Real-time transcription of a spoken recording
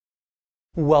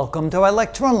Welcome to our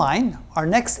lecture online. Our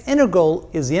next integral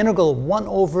is the integral of 1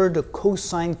 over the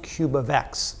cosine cube of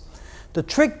x. The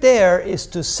trick there is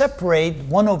to separate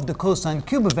 1 over the cosine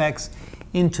cube of x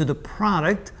into the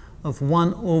product of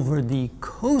 1 over the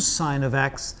cosine of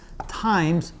x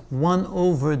times 1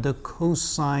 over the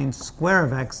cosine square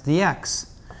of x dx.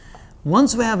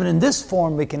 Once we have it in this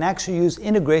form, we can actually use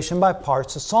integration by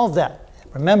parts to solve that.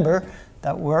 Remember,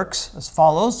 that works as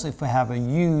follows. If we have a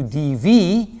u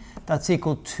dv, that's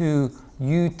equal to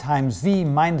u times v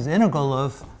minus the integral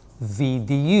of v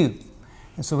du.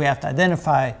 And so we have to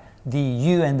identify the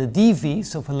u and the dv.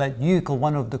 So if we let u equal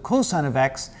 1 over the cosine of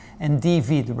x and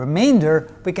dv the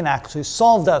remainder, we can actually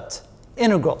solve that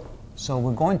integral. So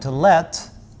we're going to let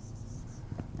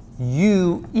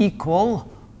u equal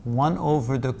 1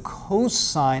 over the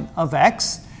cosine of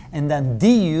x, and then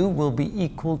du will be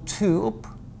equal to,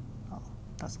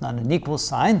 that's not an equal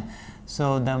sign,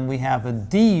 so then we have a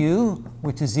du,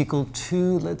 which is equal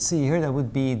to, let's see here, that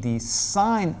would be the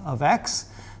sine of x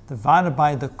divided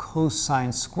by the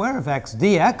cosine square of x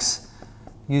dx,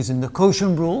 using the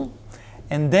quotient rule.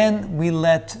 And then we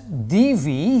let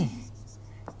dv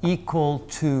equal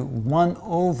to 1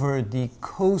 over the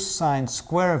cosine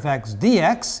square of x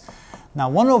dx. Now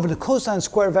 1 over the cosine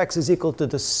square of x is equal to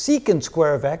the secant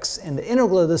square of x, and the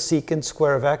integral of the secant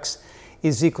square of x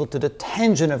is equal to the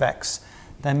tangent of x.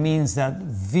 That means that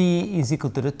v is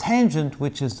equal to the tangent,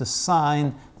 which is the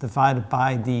sine divided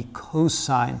by the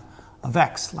cosine of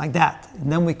x, like that.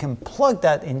 And then we can plug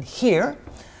that in here.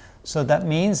 So that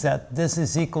means that this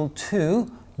is equal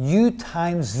to u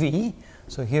times v.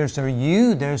 So here's our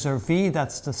u, there's our v,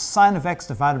 that's the sine of x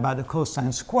divided by the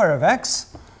cosine square of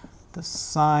x. The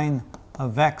sine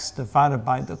of x divided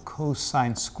by the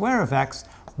cosine square of x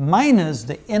minus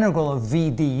the integral of v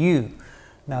du.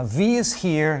 Now v is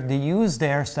here, the u is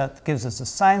there, so that gives us the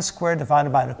sine squared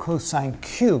divided by the cosine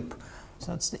cube.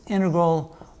 So that's the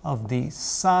integral of the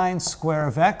sine square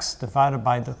of x divided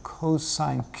by the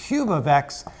cosine cube of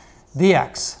x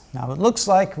dx. Now it looks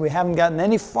like we haven't gotten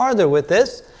any farther with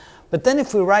this, but then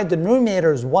if we write the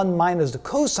numerator as 1 minus the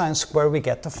cosine square, we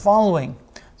get the following.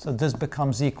 So this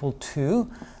becomes equal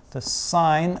to the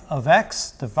sine of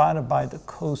x divided by the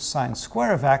cosine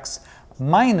square of x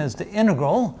minus the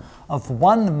integral of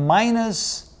 1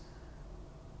 minus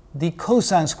the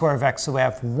cosine square of x. So we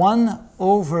have 1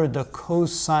 over the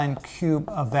cosine cube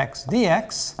of x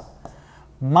dx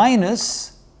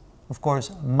minus, of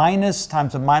course, minus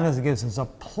times a minus gives us a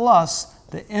plus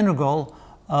the integral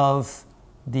of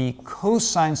the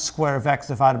cosine square of x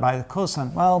divided by the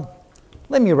cosine. Well,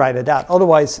 let me write it out.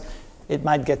 Otherwise, it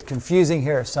might get confusing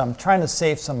here. So I'm trying to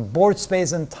save some board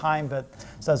space and time, but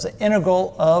so that's the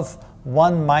integral of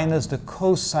 1 minus the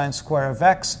cosine square of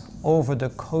x over the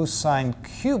cosine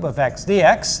cube of x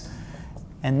dx.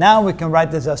 And now we can write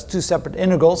this as two separate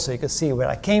integrals, so you can see where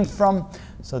I came from.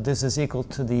 So this is equal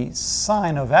to the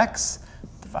sine of x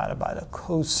divided by the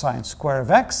cosine square of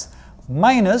x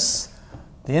minus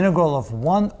the integral of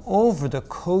 1 over the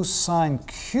cosine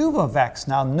cube of x.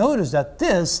 Now notice that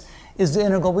this is the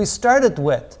integral we started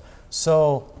with.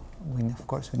 So of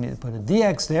course, we need to put a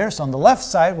dx there. So on the left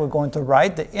side, we're going to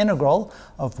write the integral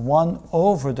of 1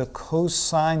 over the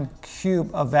cosine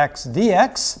cube of x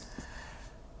dx.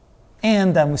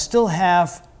 And then we still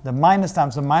have the minus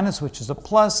times the minus, which is a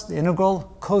plus. The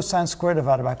integral cosine squared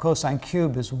divided by cosine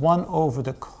cube is 1 over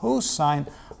the cosine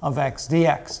of x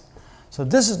dx. So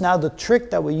this is now the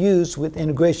trick that we use with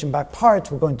integration by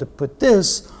parts. We're going to put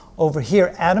this over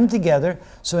here, add them together,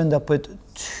 so end up with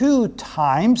 2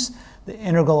 times the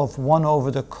integral of 1 over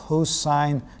the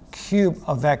cosine cube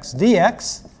of x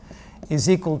dx is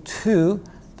equal to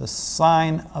the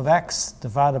sine of x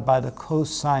divided by the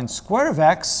cosine square of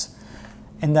x,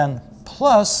 and then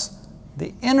plus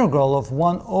the integral of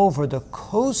 1 over the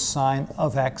cosine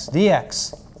of x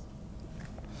dx.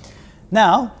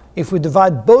 Now, if we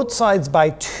divide both sides by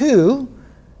 2,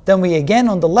 then we again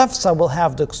on the left side will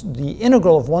have the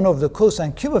integral of 1 over the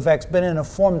cosine cube of x, but in a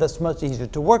form that's much easier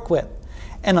to work with.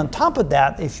 And on top of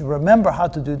that, if you remember how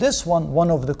to do this one, 1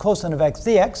 over the cosine of x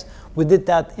dx, we did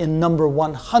that in number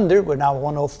 100, we're now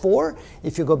 104.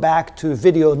 If you go back to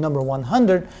video number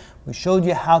 100, we showed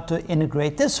you how to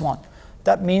integrate this one.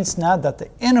 That means now that the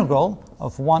integral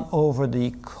of 1 over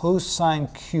the cosine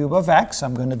cube of x,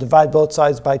 I'm going to divide both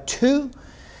sides by 2,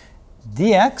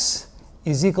 dx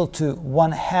is equal to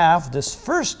 1/2 this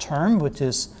first term, which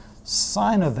is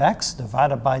sine of x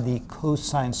divided by the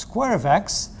cosine square of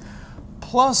x,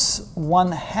 plus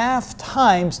 1/2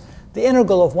 times the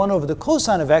integral of 1 over the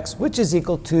cosine of x, which is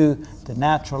equal to the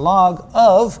natural log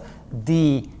of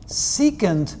the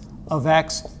secant of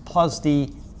x plus the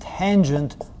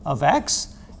tangent of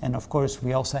x. And of course,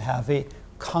 we also have a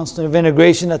constant of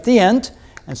integration at the end.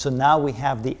 And so now we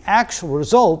have the actual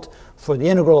result for the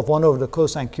integral of 1 over the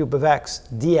cosine cube of x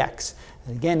dx.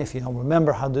 And again, if you don't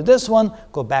remember how to do this one,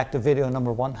 go back to video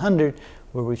number 100,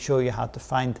 where we show you how to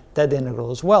find that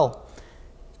integral as well.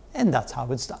 And that's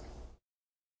how it's done.